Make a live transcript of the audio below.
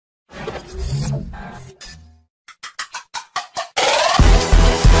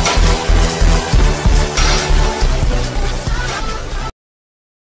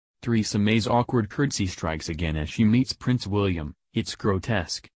Theresa May's awkward curtsy strikes again as she meets Prince William. It's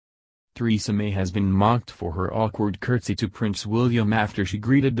grotesque. Theresa May has been mocked for her awkward curtsy to Prince William after she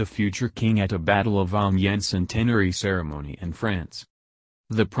greeted the future king at a Battle of Amiens centenary ceremony in France.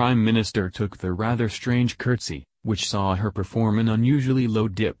 The Prime Minister took the rather strange curtsy, which saw her perform an unusually low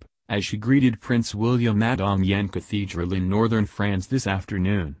dip, as she greeted Prince William at Amiens Cathedral in northern France this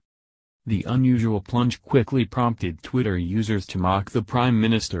afternoon. The unusual plunge quickly prompted Twitter users to mock the Prime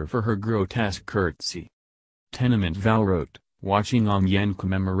Minister for her grotesque curtsy. Tenement Val wrote, watching Amiens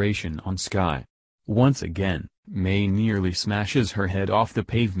commemoration on Sky. Once again, May nearly smashes her head off the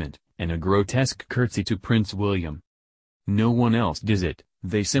pavement, in a grotesque curtsy to Prince William. No one else does it,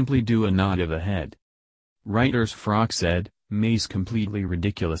 they simply do a nod of the head. Writer's Frock said, May's completely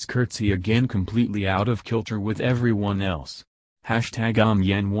ridiculous curtsy again completely out of kilter with everyone else.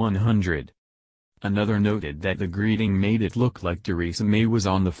 #Amiens100. Another noted that the greeting made it look like Theresa May was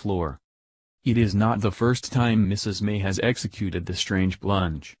on the floor. It is not the first time Mrs. May has executed the strange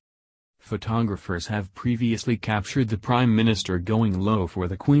plunge. Photographers have previously captured the Prime Minister going low for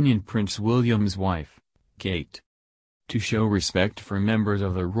the Queen and Prince William's wife, Kate. To show respect for members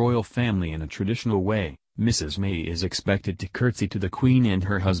of the royal family in a traditional way, Mrs. May is expected to curtsy to the Queen and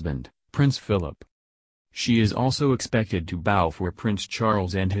her husband, Prince Philip. She is also expected to bow for Prince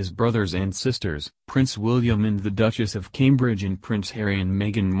Charles and his brothers and sisters, Prince William and the Duchess of Cambridge and Prince Harry and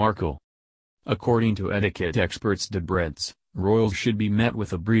Meghan Markle. According to etiquette experts de Bretz, royals should be met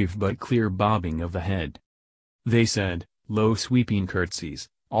with a brief but clear bobbing of the head. They said, low sweeping curtsies,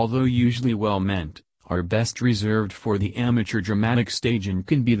 although usually well-meant, are best reserved for the amateur dramatic stage and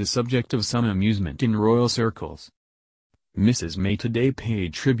can be the subject of some amusement in royal circles. Mrs. May today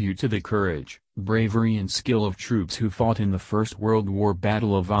paid tribute to the courage, bravery and skill of troops who fought in the First World War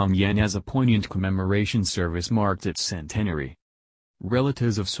Battle of Amiens as a poignant commemoration service marked its centenary.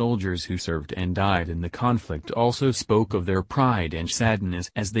 Relatives of soldiers who served and died in the conflict also spoke of their pride and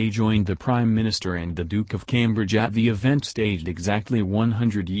sadness as they joined the Prime Minister and the Duke of Cambridge at the event staged exactly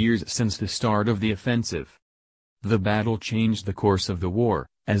 100 years since the start of the offensive. The battle changed the course of the war,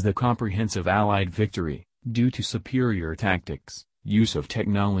 as the comprehensive Allied victory, due to superior tactics, use of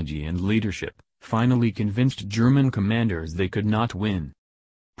technology and leadership, finally convinced German commanders they could not win.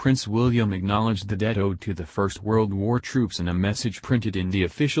 Prince William acknowledged the debt owed to the First World War troops in a message printed in the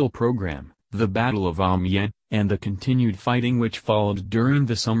official program, the Battle of Amiens, and the continued fighting which followed during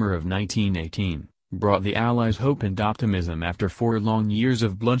the summer of 1918, brought the Allies hope and optimism after 4 long years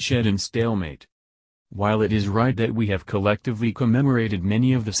of bloodshed and stalemate. While it is right that we have collectively commemorated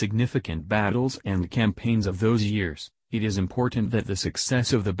many of the significant battles and campaigns of those years, it is important that the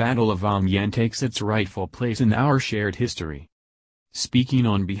success of the Battle of Amiens takes its rightful place in our shared history. Speaking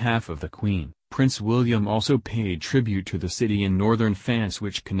on behalf of the Queen, Prince William also paid tribute to the city in northern France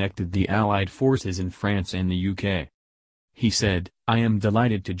which connected the Allied forces in France and the UK. He said, I am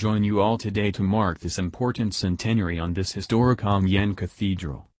delighted to join you all today to mark this important centenary on this historic Amiens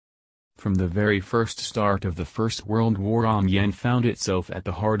Cathedral. From the very first start of the First World War, Amiens found itself at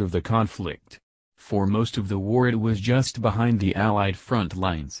the heart of the conflict. For most of the war it was just behind the Allied front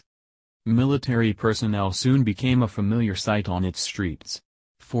lines. Military personnel soon became a familiar sight on its streets.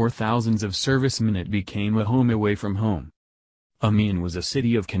 For thousands of servicemen it became a home away from home. Amiens was a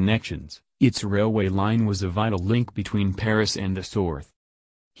city of connections, its railway line was a vital link between Paris and the south.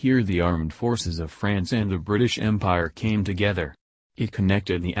 Here the armed forces of France and the British Empire came together. It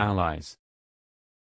connected the Allies,